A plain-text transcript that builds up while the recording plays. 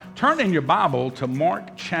turn in your Bible to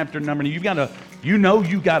Mark chapter number. You got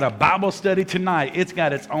a Bible study tonight. It's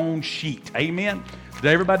got its own sheet. Amen. Did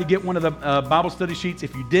everybody get one of the Bible study sheets?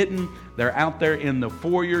 If you didn't, they're out there in the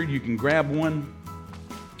foyer. You can grab one.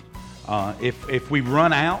 If we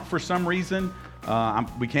run out for some reason,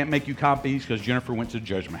 we can't make you copies because Jennifer went to the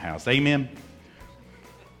Judgment House. Amen.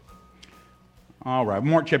 All right,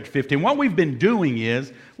 Mark chapter 15. What we've been doing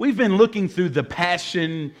is we've been looking through the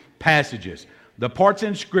Passion passages, the parts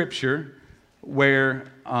in Scripture where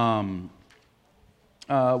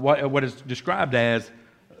what is described as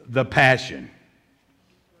the Passion.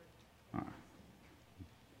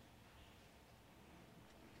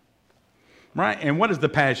 Right, and what is the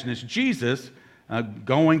Passion? It's Jesus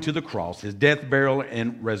going to the cross, his death, burial,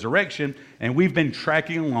 and resurrection, and we've been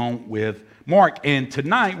tracking along with Mark, and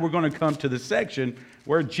tonight we're going to come to the section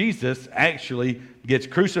where Jesus actually gets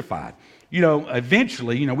crucified.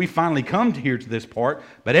 Eventually, we finally come here to this part,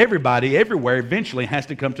 but everybody, everywhere, eventually has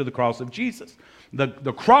to come to the cross of Jesus.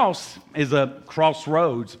 The cross is a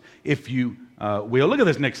crossroads, if you will. Look at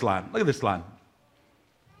this next slide. Look at this slide.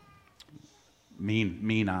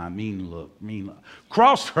 Mean eye, mean look.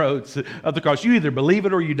 Crossroads of the cross. You either believe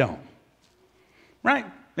it or you don't. Right?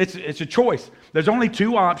 It's a choice. There's only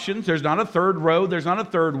two options. There's not a third road. There's not a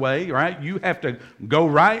third way, right? You have to go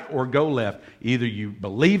right or go left. Either you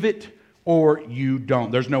believe it or you don't.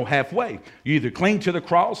 There's no halfway. You either cling to the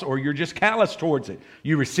cross or you're just callous towards it.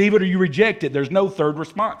 You receive it or you reject it. There's no third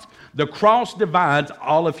response. The cross divides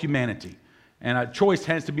all of humanity. And a choice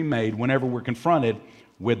has to be made whenever we're confronted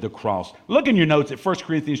with the cross. Look in your notes at 1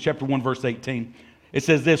 Corinthians chapter 1, verse 18. It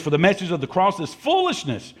says this, "For the message of the cross is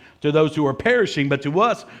foolishness to those who are perishing, but to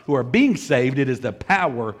us who are being saved, it is the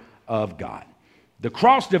power of God." The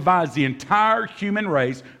cross divides the entire human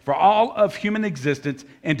race for all of human existence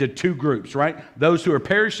into two groups, right? Those who are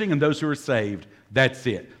perishing and those who are saved. That's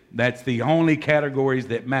it. That's the only categories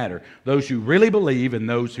that matter. Those who really believe and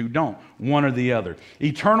those who don't, one or the other.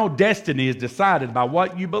 Eternal destiny is decided by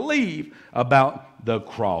what you believe about the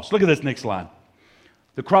cross. Look at this next slide.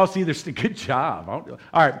 The cross good job. All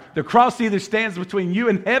right, the cross either stands between you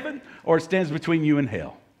and heaven or it stands between you and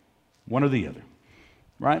hell. One or the other,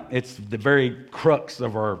 right? It's the very crux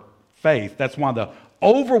of our faith. That's why the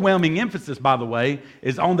overwhelming emphasis, by the way,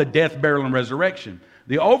 is on the death, burial, and resurrection.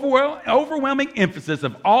 The overwhelming emphasis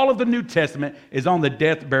of all of the New Testament is on the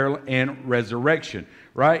death, burial, and resurrection,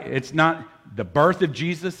 right? It's not the birth of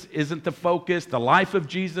Jesus isn't the focus. The life of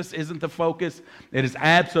Jesus isn't the focus. It is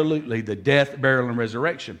absolutely the death, burial, and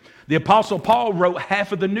resurrection. The Apostle Paul wrote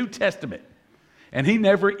half of the New Testament, and he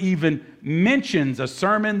never even mentions a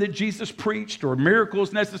sermon that Jesus preached or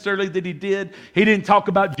miracles necessarily that he did. He didn't talk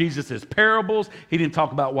about Jesus' parables. He didn't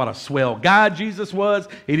talk about what a swell guy Jesus was.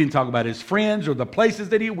 He didn't talk about his friends or the places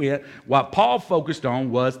that he went. What Paul focused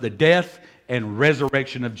on was the death and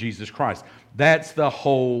resurrection of Jesus Christ. That's the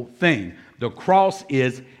whole thing. The cross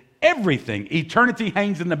is everything. Eternity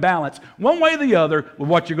hangs in the balance, one way or the other, with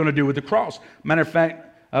what you're going to do with the cross. Matter of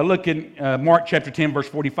fact, look in Mark chapter 10, verse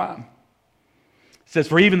 45. It says,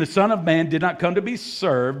 "For even the Son of Man did not come to be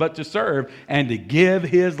served, but to serve and to give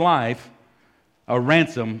his life a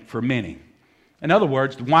ransom for many." In other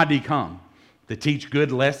words, why did he come? To teach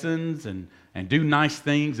good lessons and do nice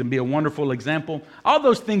things and be a wonderful example. All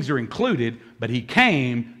those things are included, but he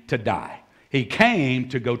came to die. He came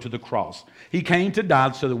to go to the cross. He came to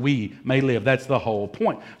die so that we may live. That's the whole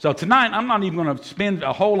point. So tonight, I'm not even going to spend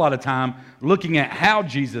a whole lot of time looking at how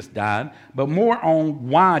Jesus died, but more on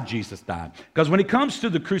why Jesus died. Because when it comes to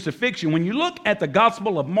the crucifixion, when you look at the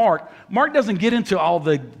Gospel of Mark, Mark doesn't get into all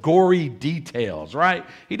the gory details, right?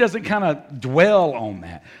 He doesn't kind of dwell on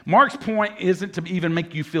that. Mark's point isn't to even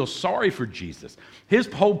make you feel sorry for Jesus.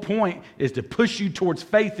 His whole point is to push you towards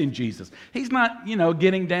faith in Jesus. He's not,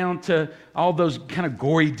 getting down to all those kind of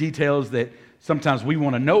gory details that sometimes we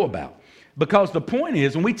want to know about. Because the point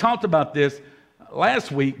is, and we talked about this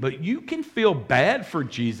last week, but you can feel bad for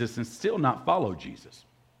Jesus and still not follow Jesus.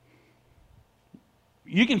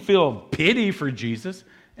 You can feel pity for Jesus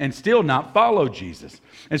and still not follow Jesus.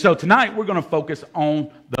 And so tonight we're going to focus on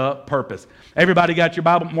the purpose. Everybody got your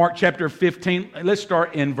Bible? Mark chapter 15. Let's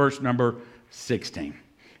start in verse number 16.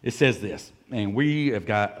 It says this, and we have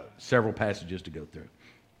got several passages to go through.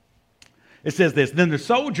 It says this, "Then the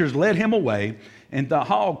soldiers led him away in the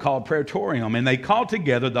hall called Praetorium, and they called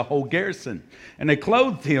together the whole garrison. And they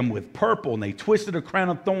clothed him with purple, and they twisted a crown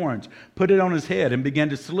of thorns, put it on his head, and began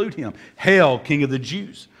to salute him, 'Hail, King of the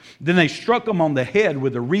Jews.' Then they struck him on the head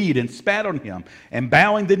with a reed and spat on him, and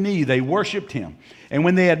bowing the knee, they worshipped him. And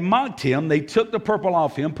when they had mocked him, they took the purple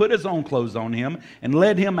off him, put his own clothes on him, and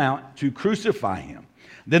led him out to crucify him.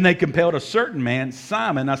 Then they compelled a certain man,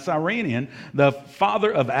 Simon, a Cyrenian, the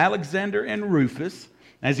father of Alexander and Rufus,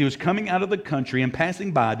 as he was coming out of the country and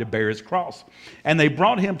passing by, to bear his cross. And they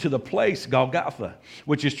brought him to the place Golgotha,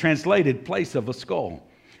 which is translated place of a skull.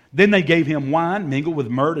 Then they gave him wine mingled with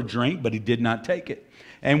myrrh to drink, but he did not take it.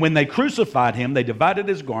 And when they crucified him, they divided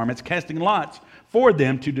his garments, casting lots for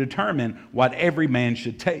them to determine what every man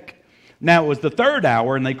should take. Now it was the third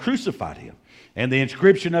hour, and they crucified him. And the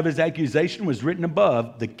inscription of his accusation was written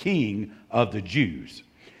above, "The King of the Jews."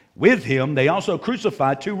 With him they also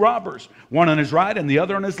crucified two robbers, one on his right and the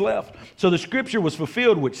other on his left. So the scripture was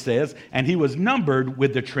fulfilled, which says, "And he was numbered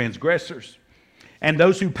with the transgressors." And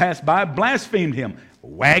those who passed by blasphemed him,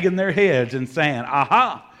 wagging their heads and saying,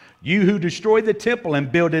 "Aha! You who destroyed the temple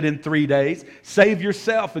and built it in 3 days, save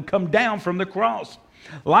yourself and come down from the cross."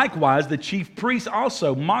 Likewise, the chief priests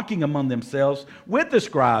also, mocking among themselves with the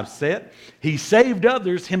scribes, said, "He saved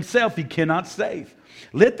others, himself he cannot save.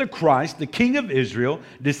 Let the Christ, the King of Israel,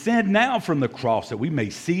 descend now from the cross, that we may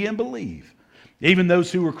see and believe." Even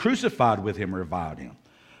those who were crucified with him reviled him.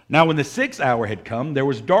 Now when the 6th hour had come, there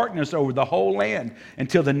was darkness over the whole land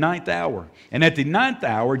until the 9th hour. And at the 9th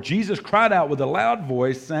hour, Jesus cried out with a loud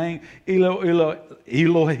voice, saying, "Eloi, Eloi,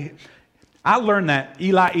 Eloi." I learned that,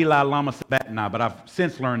 "Eli, Eli, lama sabachthani," but I've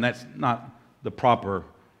since learned that's not the proper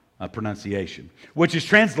pronunciation, which is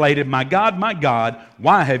translated, my God,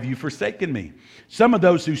 why have you forsaken me?" Some of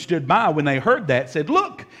those who stood by, when they heard that, said,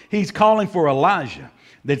 "Look, he's calling for Elijah."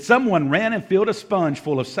 Then someone ran and filled a sponge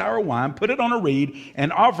full of sour wine, put it on a reed,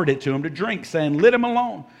 and offered it to him to drink, saying, "Let him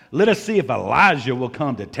alone. Let us see if Elijah will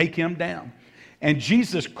come to take him down." And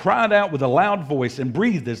Jesus cried out with a loud voice and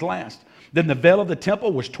breathed his last. Then the veil of the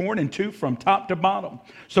temple was torn in two from top to bottom.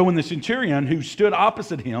 So when the centurion who stood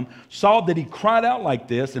opposite him saw that he cried out like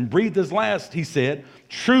this and breathed his last, he said,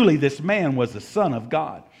 "Truly this man was the Son of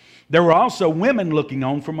God." There were also women looking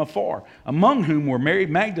on from afar, among whom were Mary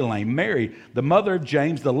Magdalene, Mary, the mother of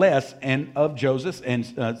James the Less, and of Joseph, and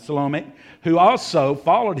Salome, who also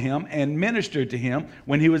followed him and ministered to him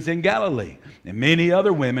when he was in Galilee, and many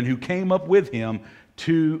other women who came up with him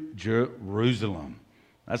to Jerusalem.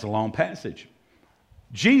 That's a long passage.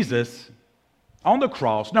 Jesus on the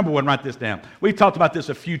cross, number one, write this down. We've talked about this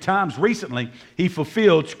a few times recently. He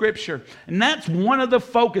fulfilled Scripture. And that's one of the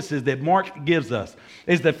focuses that Mark gives us,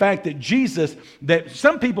 is the fact that Jesus, that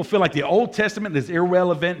some people feel like the Old Testament is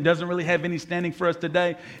irrelevant and doesn't really have any standing for us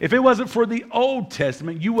today. If it wasn't for the Old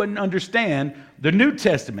Testament, you wouldn't understand the New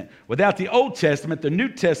Testament. Without the Old Testament, the New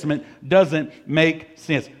Testament doesn't make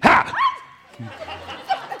sense. Ha!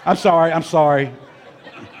 I'm sorry.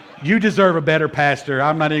 You deserve a better pastor.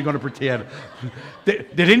 I'm not even going to pretend.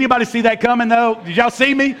 Did anybody see that coming, though? Did y'all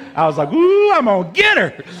see me? I was like, ooh, I'm going to get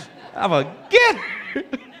her. I'm going to get her.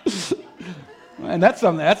 And that's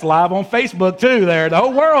something that's live on Facebook, too, there. The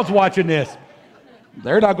whole world's watching this.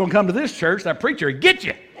 They're not going to come to this church. That preacher will get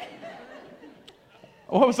you.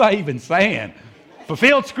 What was I even saying?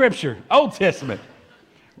 Fulfilled Scripture, Old Testament,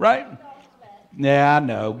 right? Yeah, I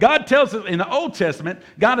know. God tells us in the Old Testament,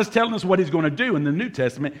 God is telling us what he's going to do. In the New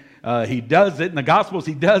Testament, he does it. In the Gospels,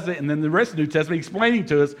 he does it. And then the rest of the New Testament, explaining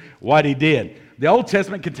to us what he did. The Old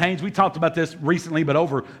Testament contains, we talked about this recently, but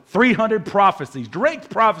over 300 prophecies, direct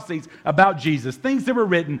prophecies about Jesus, things that were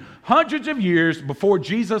written hundreds of years before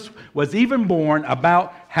Jesus was even born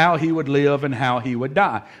about how he would live and how he would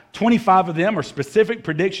die. 25 of them are specific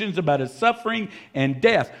predictions about his suffering and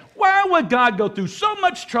death. Why would God go through so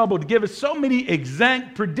much trouble to give us so many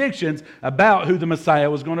exact predictions about who the Messiah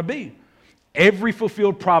was going to be? Every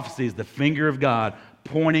fulfilled prophecy is the finger of God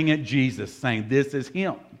pointing at Jesus, saying, this is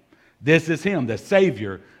him. This is him, the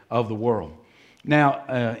Savior of the world.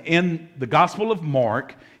 Now, in the Gospel of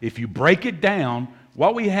Mark, if you break it down,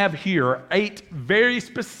 what we have here are 8 very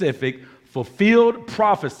specific fulfilled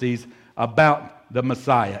prophecies about the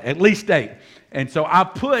Messiah, at least 8. And so I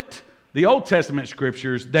put the Old Testament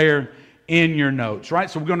scriptures there in your notes, right?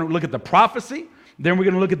 So we're going to look at the prophecy, then we're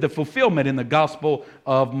going to look at the fulfillment in the Gospel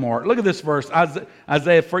of Mark. Look at this verse,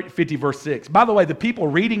 Isaiah 50, verse 6. By the way, the people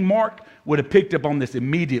reading Mark would have picked up on this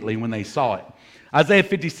immediately when they saw it. Isaiah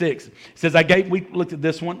 56 says, we looked at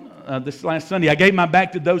this one this last Sunday. I gave my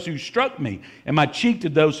back to those who struck me, and my cheek to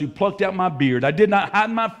those who plucked out my beard. I did not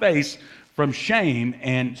hide my face from shame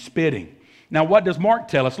and spitting. Now, what does Mark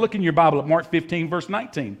tell us? Look in your Bible at Mark 15, verse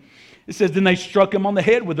 19. It says, then they struck him on the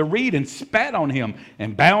head with a reed and spat on him,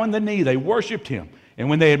 and bowing the knee, they worshipped him. And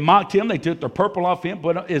when they had mocked him, they took their purple off him,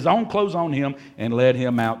 put his own clothes on him, and led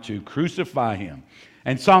him out to crucify him.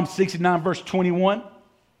 And Psalm 69, verse 21,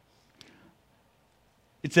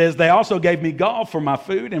 it says, they also gave me gall for my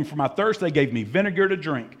food, and for my thirst they gave me vinegar to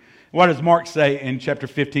drink. What does Mark say in chapter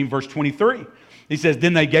 15, verse 23? He says,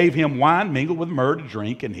 then they gave him wine mingled with myrrh to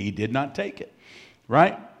drink, and he did not take it.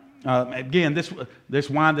 Right? Again, this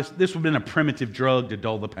wine, this would have been a primitive drug to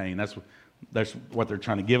dull the pain. That's what they're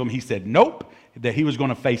trying to give him. He said, nope, that he was going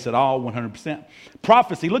to face it all 100%.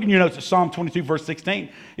 Prophecy, look in your notes at Psalm 22, verse 16.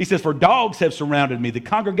 He says, for dogs have surrounded me. The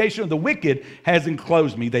congregation of the wicked has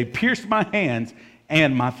enclosed me. They pierced my hands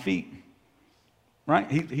and my feet. Right?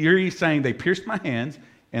 Here he's saying they pierced my hands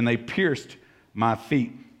and they pierced my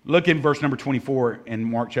feet. Look in verse number 24 in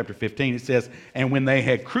Mark chapter 15. It says, and when they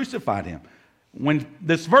had crucified him. When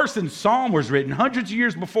this verse in Psalm was written, hundreds of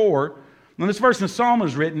years before, when this verse in Psalm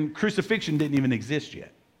was written, crucifixion didn't even exist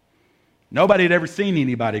yet. Nobody had ever seen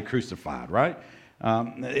anybody crucified, right?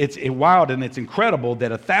 It's wild and it's incredible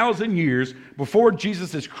that 1,000 years before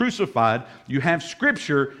Jesus is crucified, you have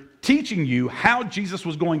Scripture teaching you how Jesus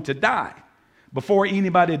was going to die before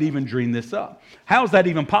anybody had even dreamed this up. How is that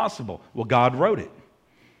even possible? Well, God wrote it.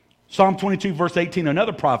 Psalm 22, verse 18,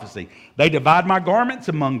 another prophecy. They divide my garments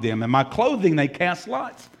among them, and my clothing they cast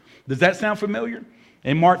lots. Does that sound familiar?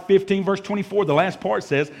 In Mark 15, verse 24, the last part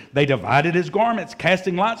says, they divided his garments,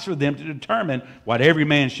 casting lots for them to determine what every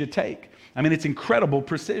man should take. I mean, it's incredible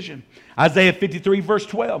precision. Isaiah 53, verse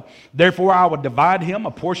 12, therefore I will divide him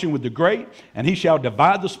a portion with the great, and he shall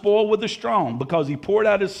divide the spoil with the strong, because he poured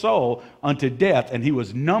out his soul unto death, and he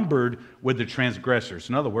was numbered with the transgressors.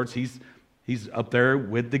 In other words, he's up there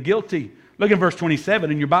with the guilty. Look in verse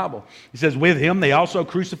 27 in your Bible. It says, with him they also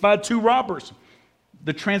crucified two robbers,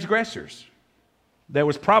 the transgressors. That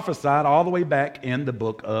was prophesied all the way back in the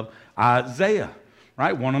book of Isaiah.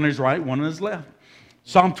 Right? One on his right, one on his left.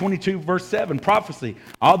 Psalm 22, verse 7, prophecy.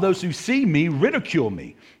 All those who see me ridicule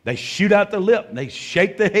me. They shoot out the lip. They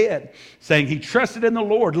shake the head, saying, he trusted in the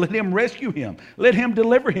Lord. Let him rescue him. Let him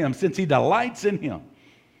deliver him, since he delights in him.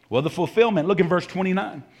 Well, the fulfillment, look in verse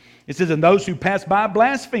 29. It says, and those who passed by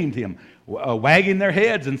blasphemed him, wagging their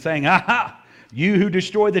heads and saying, aha, you who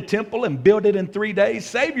destroy the temple and build it in 3 days,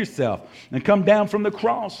 save yourself and come down from the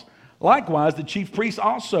cross. Likewise, the chief priests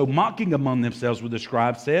also, mocking among themselves with the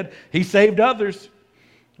scribes, said, he saved others,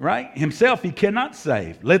 right? Himself he cannot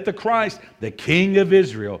save. Let the Christ, the King of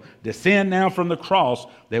Israel, descend now from the cross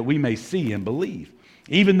that we may see and believe.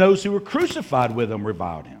 Even those who were crucified with him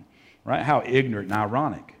reviled him. Right? How ignorant and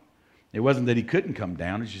ironic. It wasn't that he couldn't come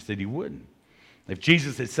down, it's just that he wouldn't. If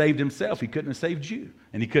Jesus had saved himself, he couldn't have saved you,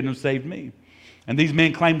 and he couldn't have saved me. And these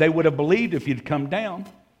men claimed they would have believed if he'd come down.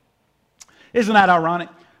 Isn't that ironic?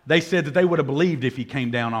 They said that they would have believed if he came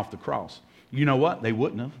down off the cross. You know what? They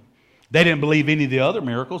wouldn't have. They didn't believe any of the other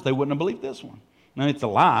miracles. They wouldn't have believed this one. Now, it's a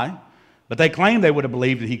lie, but they claimed they would have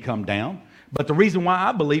believed that he'd come down. But the reason why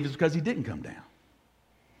I believe is because he didn't come down.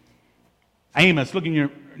 Amos, look in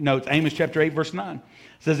your notes, Amos chapter 8, verse 9. It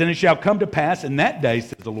says, and it shall come to pass in that day,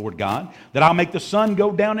 says the Lord God, that I'll make the sun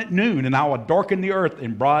go down at noon, and I will darken the earth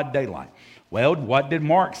in broad daylight. Well, what did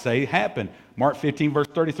Mark say happened? Mark 15, verse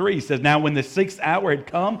 33, he says, now when the 6th hour had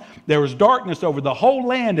come, there was darkness over the whole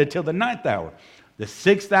land until the 9th hour. The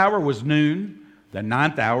 6th hour was noon. The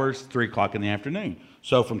 9th hour is 3 o'clock in the afternoon.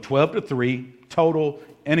 So from 12 to 3, total,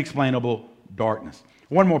 inexplainable darkness.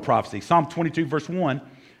 One more prophecy. Psalm 22, verse 1.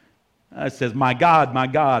 It says, my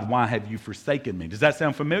God, why have you forsaken me? Does that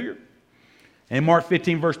sound familiar? In Mark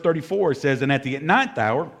 15, verse 34, it says, and at the 9th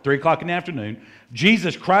hour, 3 o'clock in the afternoon,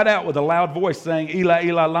 Jesus cried out with a loud voice, saying, Eli,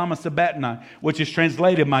 Eli, lama sabachthani, which is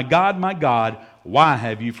translated, my God, why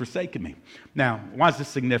have you forsaken me? Now, why is this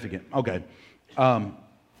significant? Okay.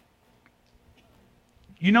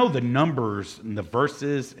 You know the numbers and the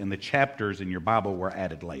verses and the chapters in your Bible were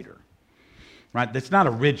added later, right? That's not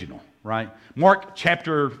original, right? Mark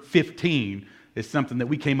chapter 15 is something that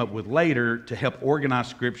we came up with later to help organize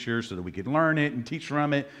Scripture so that we could learn it and teach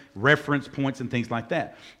from it, reference points and things like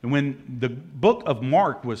that. And when the book of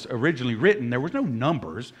Mark was originally written, there was no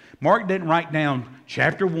numbers. Mark didn't write down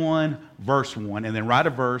chapter 1, verse 1, and then write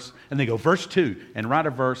a verse, and then go verse 2, and write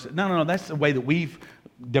a verse. No, that's the way that we've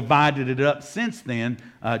divided it up since then,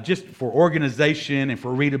 just for organization and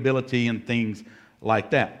for readability and things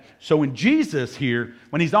like that. So when Jesus here,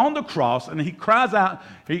 when he's on the cross and he cries out,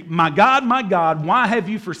 my God, why have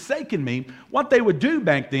you forsaken me? What they would do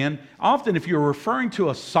back then, often if you were referring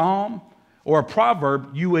to a psalm or a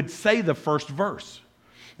proverb, you would say the first verse.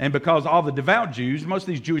 And because all the devout Jews, most of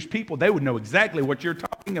these Jewish people, they would know exactly what you're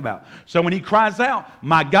talking about. So when he cries out,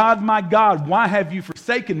 my God, why have you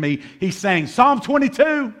forsaken me? He's saying Psalm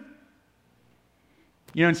 22.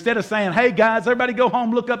 You know, instead of saying, hey guys, everybody go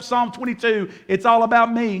home, look up Psalm 22. It's all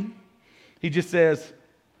about me. He just says,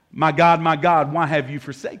 my God, why have you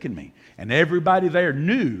forsaken me? And everybody there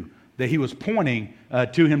knew that he was pointing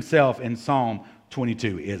to himself in Psalm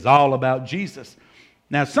 22. It's all about Jesus.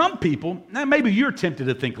 Now, some people, now maybe you're tempted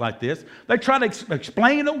to think like this. They try to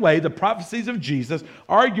explain away the prophecies of Jesus,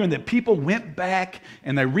 arguing that people went back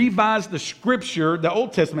and they revised the scripture, the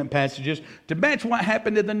Old Testament passages, to match what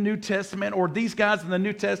happened in the New Testament, or these guys in the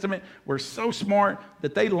New Testament were so smart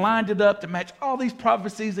that they lined it up to match all these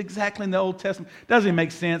prophecies exactly in the Old Testament. Doesn't even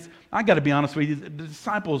make sense. I got to be honest with you, the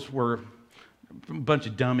disciples were a bunch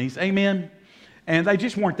of dummies, amen? And they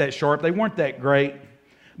just weren't that sharp. They weren't that great.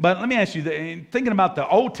 But let me ask you, thinking about the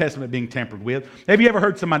Old Testament being tampered with, have you ever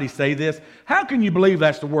heard somebody say this? How can you believe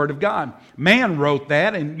that's the Word of God? Man wrote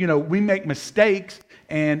that, and, we make mistakes,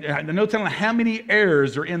 and no telling how many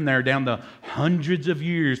errors are in there down the hundreds of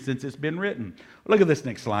years since it's been written. Look at this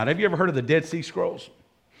next slide. Have you ever heard of the Dead Sea Scrolls?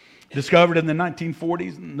 Discovered in the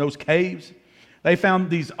 1940s in those caves. They found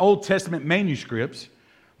these Old Testament manuscripts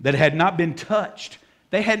that had not been touched.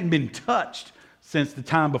 They hadn't been touched since the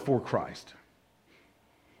time before Christ.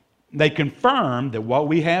 They confirmed that what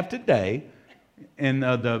we have today in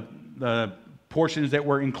the portions that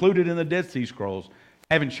were included in the Dead Sea Scrolls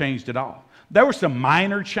haven't changed at all. There were some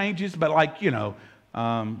minor changes, but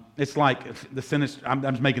it's like the sentence, I'm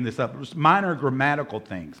just making this up. It was minor grammatical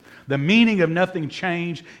things. The meaning of nothing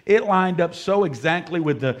changed. It lined up so exactly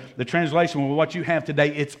with the translation with what you have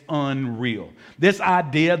today, it's unreal. This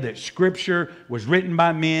idea that Scripture was written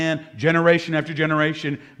by men, generation after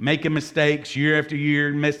generation, making mistakes year after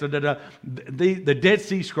year, the Dead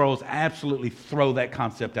Sea Scrolls absolutely throw that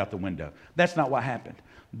concept out the window. That's not what happened.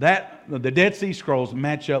 The Dead Sea Scrolls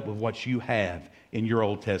match up with what you have in your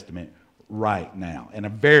Old Testament right now in a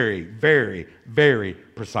very, very, very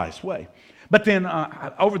precise way. But then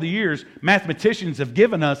over the years, mathematicians have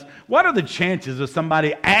given us, what are the chances of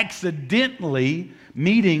somebody accidentally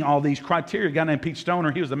meeting all these criteria? A guy named Pete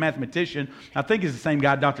Stoner, he was a mathematician. I think he's the same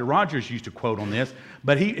guy Dr. Rogers used to quote on this,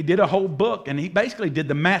 but he did a whole book, and he basically did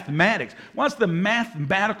the mathematics. What's the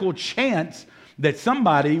mathematical chance that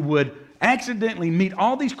somebody would accidentally meet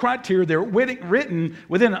all these criteria? They're written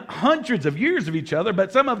within hundreds of years of each other,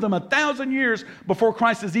 but some of them 1,000 years before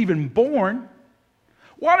Christ is even born.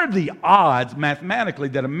 What are the odds mathematically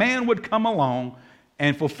that a man would come along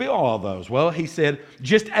and fulfill all those? Well, he said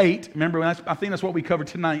just 8. Remember, I think that's what we covered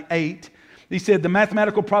tonight, 8. He said the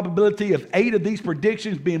mathematical probability of 8 of these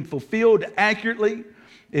predictions being fulfilled accurately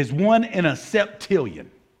is 1 in a septillion.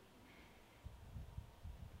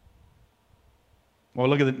 Well,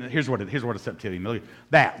 look at here's what a septillion. Look at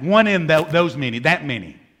that. 1 in those many, that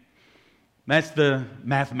many. That's the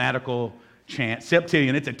mathematical chance.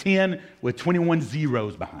 Septillion, it's a 10 with 21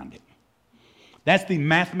 zeros behind it. That's the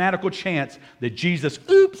mathematical chance that Jesus,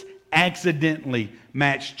 accidentally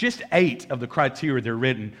matched just 8 of the criteria that are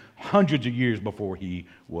written hundreds of years before he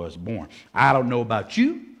was born. I don't know about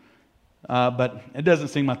you, but it doesn't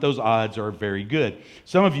seem like those odds are very good.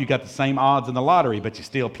 Some of you got the same odds in the lottery, but you're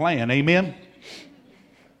still playing. Amen?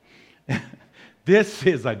 This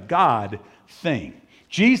is a God thing.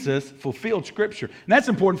 Jesus fulfilled Scripture. And that's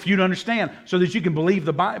important for you to understand so that you can believe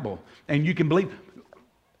the Bible. And you can believe...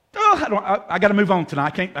 I got to move on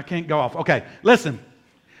tonight. I can't go off. Okay, listen.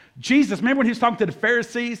 Jesus, remember when he was talking to the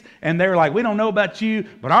Pharisees? And they were like, we don't know about you,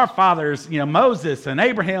 but our fathers, Moses and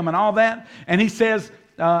Abraham and all that. And he says,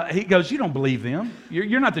 he goes, you don't believe them.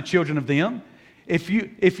 You're not the children of them. If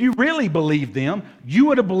you really believed them, you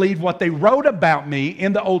would have believed what they wrote about me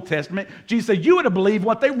in the Old Testament. Jesus said, you would have believed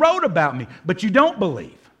what they wrote about me, but you don't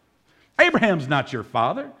believe. Abraham's not your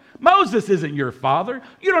father. Moses isn't your father.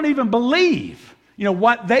 You don't even believe,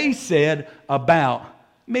 what they said about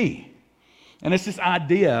me. And it's this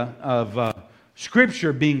idea of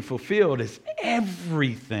Scripture being fulfilled is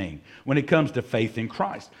everything when it comes to faith in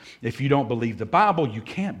Christ. If you don't believe the Bible, you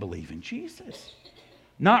can't believe in Jesus.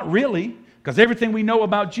 Not really. Because everything we know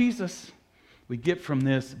about Jesus, we get from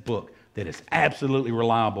this book that is absolutely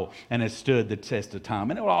reliable and has stood the test of time.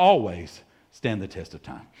 And it will always stand the test of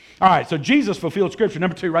time. All right, so Jesus fulfilled Scripture.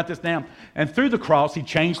 Number 2, write this down. And through the cross, he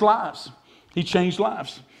changed lives. He changed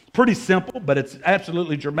lives. Pretty simple, but it's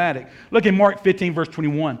absolutely dramatic. Look in Mark 15, verse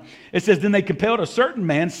 21. It says, then they compelled a certain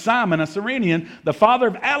man, Simon, a Cyrenian, the father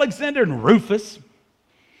of Alexander and Rufus.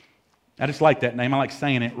 I just like that name. I like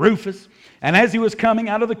saying it. Rufus. And as he was coming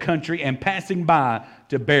out of the country and passing by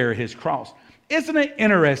to bear his cross. Isn't it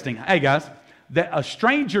interesting, hey guys, that a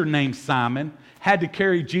stranger named Simon had to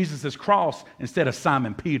carry Jesus' cross instead of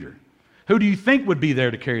Simon Peter? Who do you think would be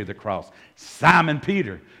there to carry the cross? Simon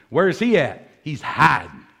Peter. Where is he at? He's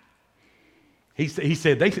hiding. He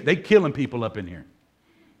said, they killing people up in here.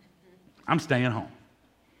 I'm staying home.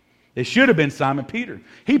 It should have been Simon Peter.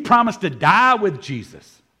 He promised to die with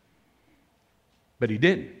Jesus. But he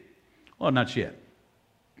didn't. Well, not yet.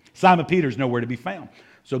 Simon Peter's nowhere to be found.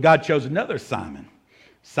 So God chose another Simon.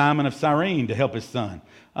 Simon of Cyrene to help his son.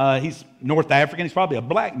 He's North African. He's probably a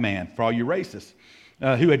black man for all you racists,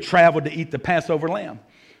 who had traveled to eat the Passover lamb.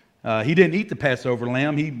 He didn't eat the Passover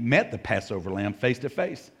lamb. He met the Passover lamb face to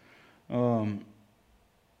face. Simon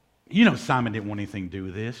didn't want anything to do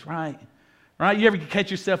with this, right? Right? You ever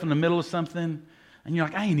catch yourself in the middle of something and you're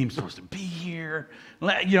like, I ain't even supposed to be here.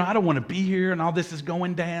 I don't want to be here and all this is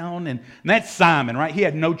going down. And that's Simon, right? He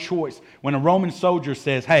had no choice. When a Roman soldier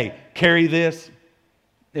says, hey, carry this,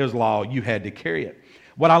 it was law. You had to carry it.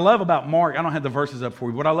 What I love about Mark, I don't have the verses up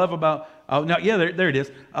for you. What I love about, there it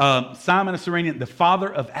is. Simon of Cyrene, the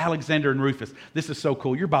father of Alexander and Rufus. This is so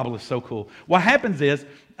cool. Your Bible is so cool. What happens is,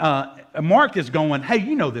 Mark is going, hey,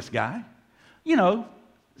 you know this guy.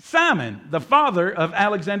 Simon, the father of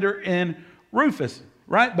Alexander and Rufus,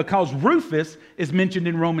 right? Because Rufus is mentioned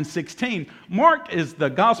in Romans 16. Mark is the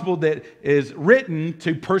gospel that is written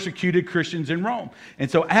to persecuted Christians in Rome. And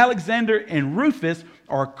so Alexander and Rufus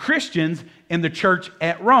are Christians in the church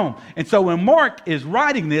at Rome. And so when Mark is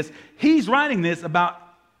writing this, he's writing this about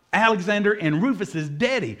Alexander and Rufus's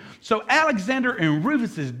daddy. So Alexander and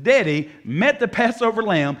Rufus's daddy met the Passover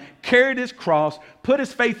lamb, carried his cross, put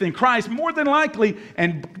his faith in Christ, more than likely,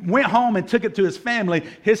 and went home and took it to his family.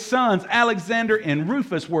 His sons, Alexander and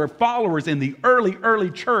Rufus, were followers in the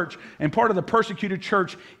early church and part of the persecuted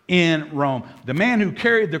church in Rome. The man who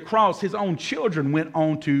carried the cross, his own children went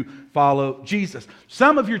on to follow Jesus.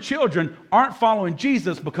 Some of your children aren't following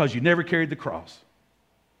Jesus because you never carried the cross.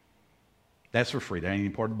 That's for free. That ain't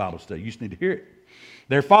even part of the Bible study. You just need to hear it.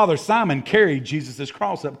 Their father, Simon, carried Jesus'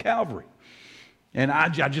 cross up Calvary. And I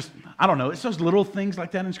don't know. It's those little things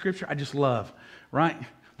like that in Scripture I just love, right?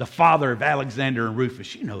 The father of Alexander and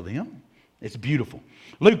Rufus. You know them. It's beautiful.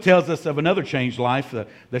 Luke tells us of another changed life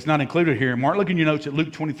that's not included here in Mark. Look in your notes at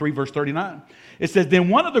Luke 23, verse 39. It says, then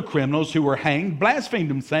one of the criminals who were hanged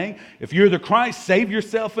blasphemed him, saying, if you're the Christ, save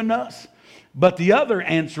yourself and us. But the other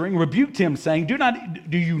answering rebuked him, saying,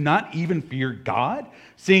 do you not even fear God,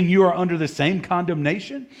 seeing you are under the same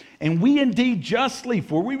condemnation? And we indeed justly,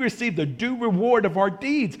 for we receive the due reward of our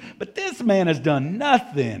deeds. But this man has done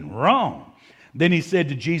nothing wrong. Then he said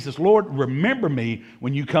to Jesus, Lord, remember me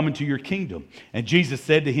when you come into your kingdom. And Jesus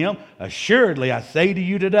said to him, assuredly, I say to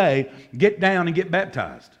you today, get down and get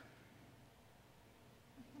baptized.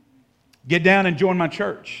 Get down and join my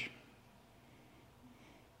church.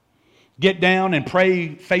 Get down and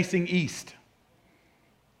pray facing east.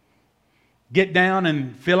 Get down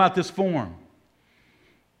and fill out this form.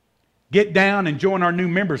 Get down and join our new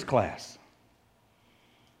members class.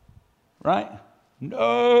 Right?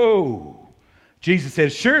 No. Jesus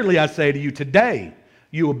says, surely I say to you, today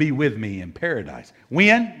you will be with me in paradise.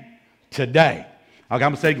 When? Today. I'm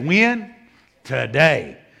going to say, when?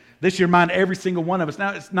 Today. This should remind every single one of us.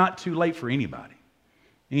 Now, it's not too late for anybody.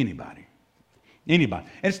 Anybody. And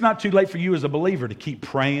it's not too late for you as a believer to keep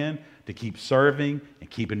praying, to keep serving, and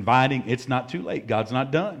keep inviting. It's not too late. God's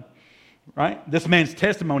not done. Right? This man's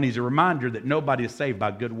testimony is a reminder that nobody is saved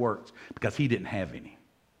by good works because he didn't have any.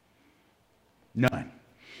 None.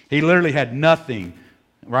 He literally had nothing,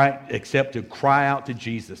 right, except to cry out to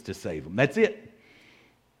Jesus to save him. That's it.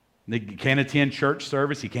 He can't attend church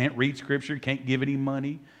service. He can't read Scripture. He can't give any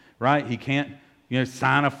money, right? He can't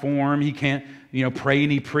sign a form. He can't, pray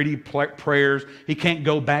any pretty prayers. He can't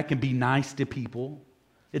go back and be nice to people.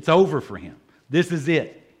 It's over for him. This is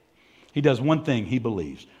it. He does one thing. He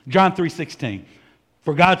believes. John 3:16.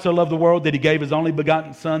 For God so loved the world that he gave his only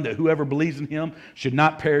begotten Son, that whoever believes in him should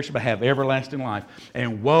not perish but have everlasting life.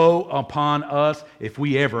 And woe upon us if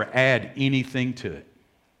we ever add anything to it.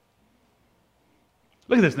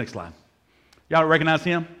 Look at this next slide. Y'all recognize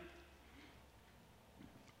him?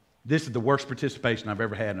 This is the worst participation I've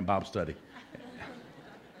ever had in a Bible study.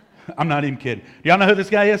 I'm not even kidding. Do y'all know who this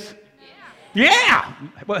guy is? Yeah!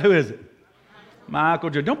 Well, who is it? Michael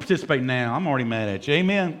Jordan. Don't participate now. I'm already mad at you.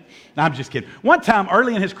 Amen? No, I'm just kidding. One time,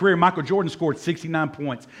 early in his career, Michael Jordan scored 69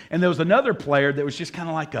 points. And there was another player that was just kind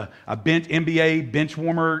of like a bench NBA bench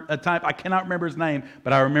warmer type. I cannot remember his name,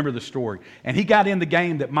 but I remember the story. And he got in the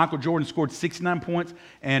game that Michael Jordan scored 69 points,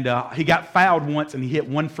 and he got fouled once, and he hit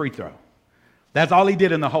one free throw. That's all he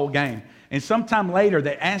did in the whole game. And sometime later,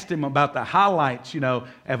 they asked him about the highlights,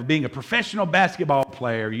 of being a professional basketball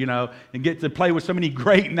player, and get to play with so many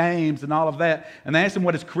great names and all of that. And they asked him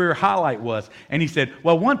what his career highlight was. And he said,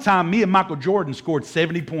 well, one time, me and Michael Jordan scored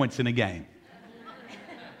 70 points in a game.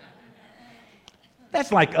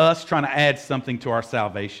 That's like us trying to add something to our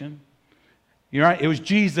salvation. You're right? It was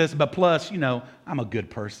Jesus, but plus, I'm a good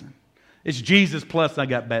person. It's Jesus plus I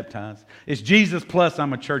got baptized. It's Jesus plus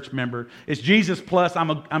I'm a church member. It's Jesus plus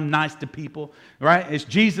I'm nice to people, right? It's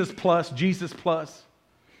Jesus plus.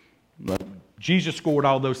 But Jesus scored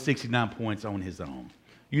all those 69 points on his own.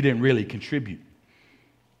 You didn't really contribute.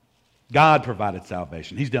 God provided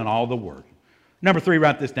salvation. He's done all the work. Number 3,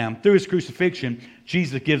 write this down. Through his crucifixion,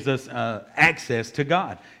 Jesus gives us access to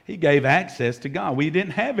God. He gave access to God. We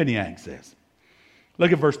didn't have any access.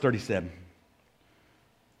 Look at verse 37.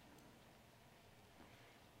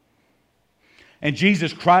 And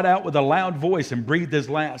Jesus cried out with a loud voice and breathed his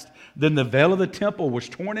last. Then the veil of the temple was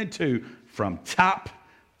torn in two from top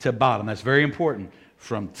to bottom. That's very important.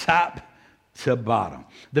 From top to bottom.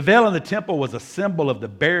 The veil in the temple was a symbol of the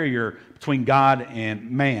barrier between God and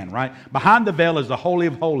man, right? Behind the veil is the Holy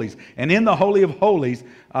of Holies. And in the Holy of Holies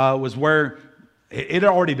was where it had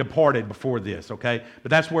already departed before this, okay? But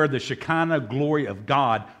that's where the Shekinah glory of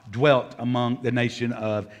God dwelt among the nation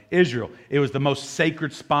of Israel. It was the most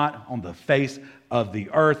sacred spot on the face of the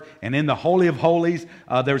earth. And in the Holy of Holies,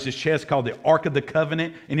 there was this chest called the Ark of the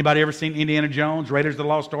Covenant. Anybody ever seen Indiana Jones, Raiders of the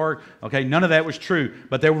Lost Ark? Okay, none of that was true.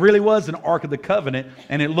 But there really was an Ark of the Covenant,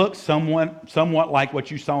 and it looked somewhat like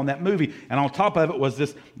what you saw in that movie. And on top of it was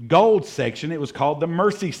this gold section. It was called the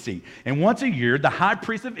mercy seat. And once a year, the high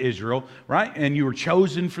priest of Israel, right, and you were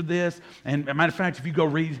chosen for this. And as a matter of fact, if you go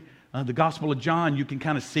read the Gospel of John, you can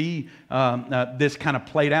kind of see this kind of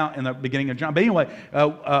played out in the beginning of John. But anyway,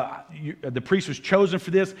 the priest was chosen for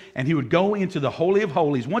this, and he would go into the Holy of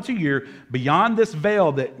Holies once a year beyond this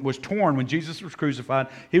veil that was torn when Jesus was crucified.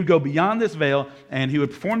 He would go beyond this veil, and he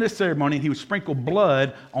would perform this ceremony, and he would sprinkle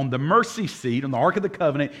blood on the mercy seat, on the Ark of the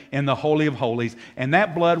Covenant, in the Holy of Holies. And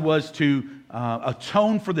that blood was to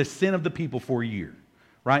atone for the sin of the people for a year,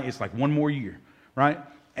 right? It's like one more year, right?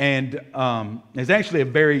 And it's actually a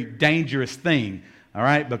very dangerous thing, all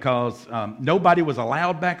right, because nobody was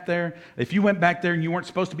allowed back there. If you went back there and you weren't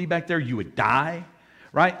supposed to be back there, you would die,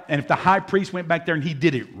 right? And if the high priest went back there and he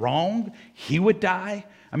did it wrong, he would die.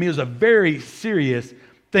 I mean, it was a very serious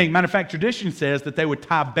thing. Matter of fact, tradition says that they would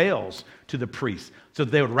tie bells to the priest so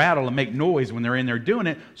that they would rattle and make noise when they're in there doing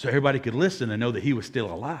it so everybody could listen and know that he was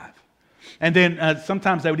still alive. And then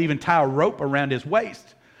sometimes they would even tie a rope around his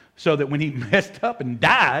waist, so that when he messed up and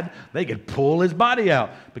died, they could pull his body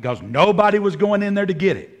out because nobody was going in there to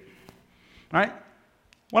get it. All right?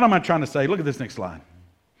 What am I trying to say? Look at this next slide.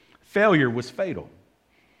 Failure was fatal.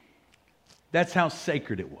 That's how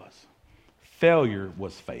sacred it was. Failure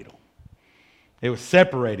was fatal. It was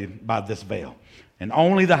separated by this veil, and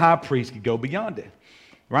only the high priest could go beyond it.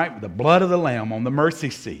 Right? The blood of the Lamb on the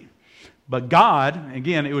mercy seat. But God,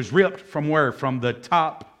 again, it was ripped from where? From the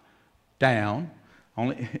top down.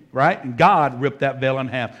 Right? And God ripped that veil in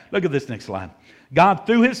half. Look at this next slide. God,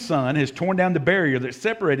 through his Son, has torn down the barrier that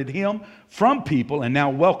separated him from people and now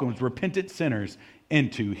welcomes repentant sinners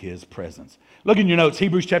into his presence. Look in your notes.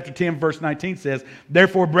 Hebrews chapter 10, verse 19 says,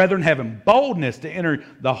 "Therefore, brethren, having boldness to enter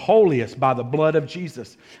the holiest by the blood of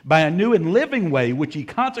Jesus, by a new and living way which he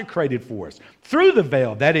consecrated for us, through the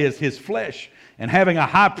veil, that is, his flesh. And having a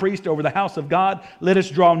high priest over the house of God, let us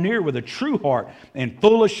draw near with a true heart and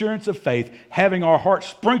full assurance of faith, having our hearts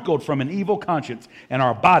sprinkled from an evil conscience and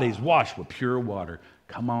our bodies washed with pure water."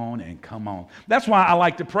 Come on and come on. That's why I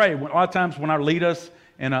like to pray. A lot of times when I lead us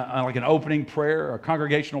in like an opening prayer or a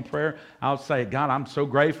congregational prayer, I'll say, God, I'm so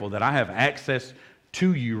grateful that I have access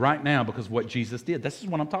to you right now because of what Jesus did. This is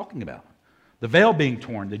what I'm talking about. The veil being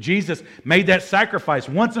torn, that Jesus made that sacrifice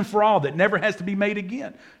once and for all that never has to be made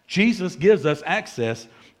again. Jesus gives us access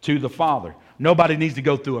to the Father. Nobody needs to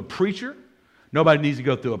go through a preacher. Nobody needs to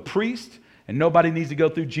go through a priest. And nobody needs to go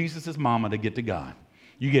through Jesus' mama to get to God.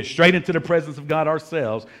 You get straight into the presence of God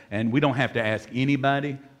ourselves, and we don't have to ask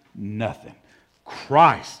anybody nothing.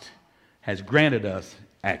 Christ has granted us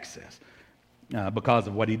access because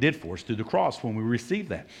of what he did for us through the cross when we received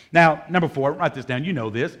that. Now, number 4, write this down. You know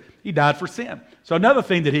this. He died for sin. So another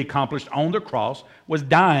thing that he accomplished on the cross was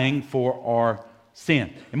dying for our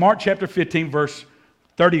sin. In Mark chapter 15, verse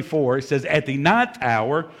 34, it says, at the 9th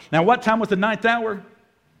hour. Now, what time was the 9th hour? Do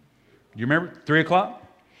you remember? 3 o'clock?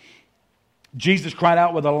 Jesus cried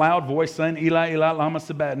out with a loud voice, saying, Eli, Eli, lama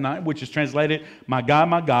sabachthani, which is translated, my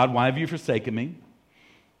God, why have you forsaken me?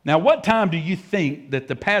 Now, what time do you think that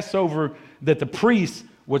the priests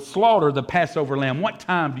would slaughter the Passover lamb? What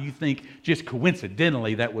time do you think, just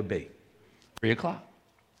coincidentally, that would be? 3 o'clock,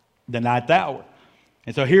 the 9th hour.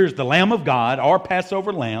 And so here's the Lamb of God, our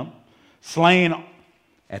Passover lamb, slain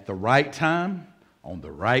at the right time, on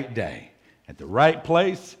the right day, at the right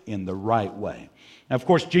place, in the right way. Now, of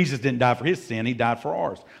course, Jesus didn't die for his sin. He died for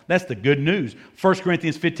ours. That's the good news. 1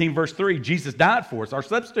 Corinthians 15, verse 3, Jesus died for us, our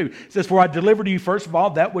substitute. It says, for I delivered to you first of all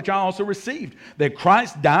that which I also received, that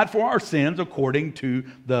Christ died for our sins according to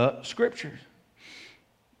the Scriptures.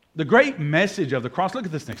 The great message of the cross, look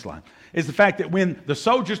at this next line, is the fact that when the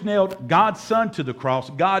soldiers nailed God's son to the cross,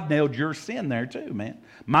 God nailed your sin there too, man.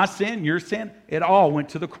 My sin, your sin, it all went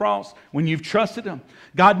to the cross when you've trusted him.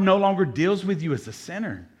 God no longer deals with you as a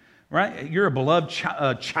sinner, right? You're a beloved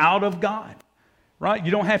child of God, right?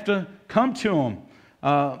 You don't have to come to him,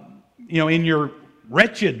 in your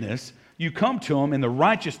wretchedness. You come to him in the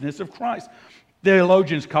righteousness of Christ.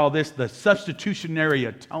 Theologians call this the substitutionary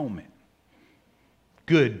atonement.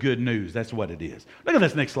 Good news. That's what it is. Look at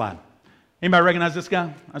this next slide. Anybody recognize this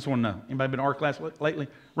guy? I just want to know. Anybody been to art class lately?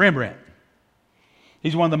 Rembrandt.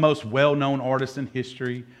 He's one of the most well-known artists in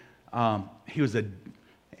history.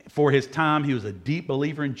 For his time, he was a deep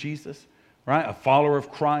believer in Jesus, right? A follower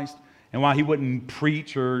of Christ. And while he wouldn't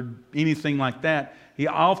preach or anything like that, he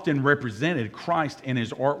often represented Christ in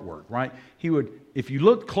his artwork, right? If you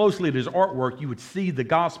looked closely at his artwork, you would see the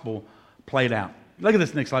gospel played out. Look at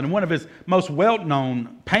this next slide. And one of his most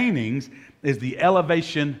well-known paintings is the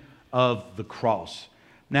elevation of the cross.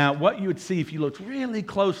 Now, what you would see if you looked really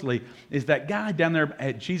closely is that guy down there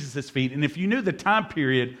at Jesus' feet. And if you knew the time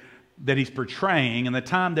period that he's portraying and the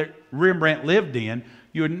time that Rembrandt lived in,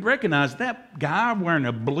 you would recognize that guy wearing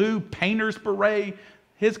a blue painter's beret.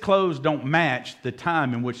 His clothes don't match the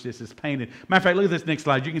time in which this is painted. Matter of fact, look at this next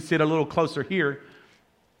slide. You can see it a little closer here.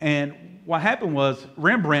 And what happened was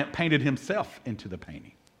Rembrandt painted himself into the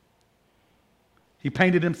painting. He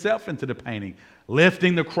painted himself into the painting,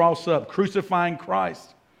 lifting the cross up, crucifying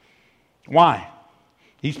Christ. Why?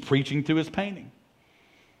 He's preaching to his painting.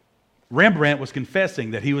 Rembrandt was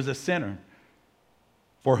confessing that he was a sinner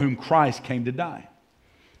for whom Christ came to die.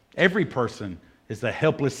 Every person is a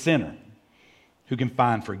helpless sinner who can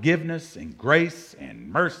find forgiveness and grace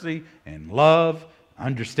and mercy and love,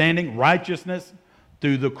 understanding, righteousness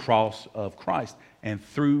through the cross of Christ and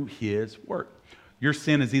through his work. Your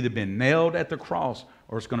sin has either been nailed at the cross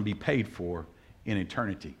or it's going to be paid for in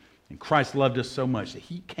eternity. And Christ loved us so much that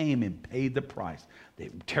he came and paid the price.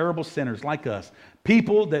 That terrible sinners like us,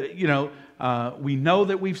 people that, we know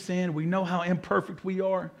that we've sinned, we know how imperfect we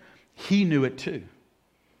are. He knew it too.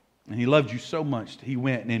 And he loved you so much that he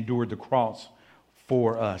went and endured the cross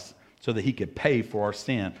for us so that he could pay for our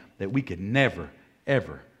sin that we could never,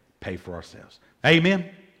 ever pay for ourselves. Amen?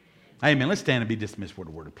 Amen. Let's stand and be dismissed for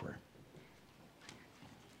the word of prayer.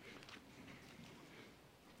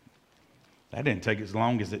 That didn't take as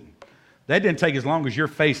long as your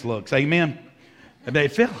face looks. Amen?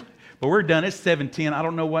 But we're done. It's 7:10. I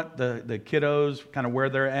don't know what the kiddos, kind of where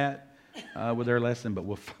they're at with their lesson, but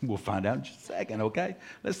we'll find out in just a second, okay?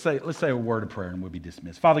 Let's say a word of prayer and we'll be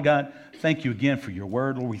dismissed. Father God, thank you again for your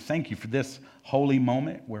word. Lord, we thank you for this holy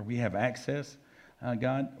moment where we have access.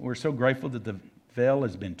 God, we're so grateful that the veil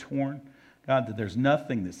has been torn. God, that there's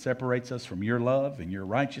nothing that separates us from your love and your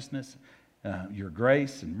righteousness, your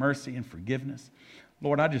grace and mercy and forgiveness.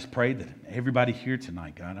 Lord, I just pray that everybody here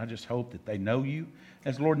tonight, God, I just hope that they know you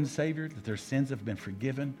as Lord and Savior, that their sins have been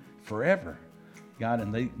forgiven forever, God,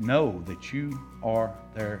 and they know that you are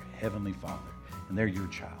their Heavenly Father and they're your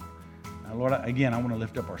child. Lord, again, I want to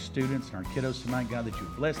lift up our students and our kiddos tonight, God, that you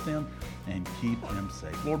bless them and keep them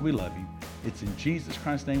safe. Lord, we love you. It's in Jesus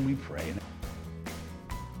Christ's name we pray.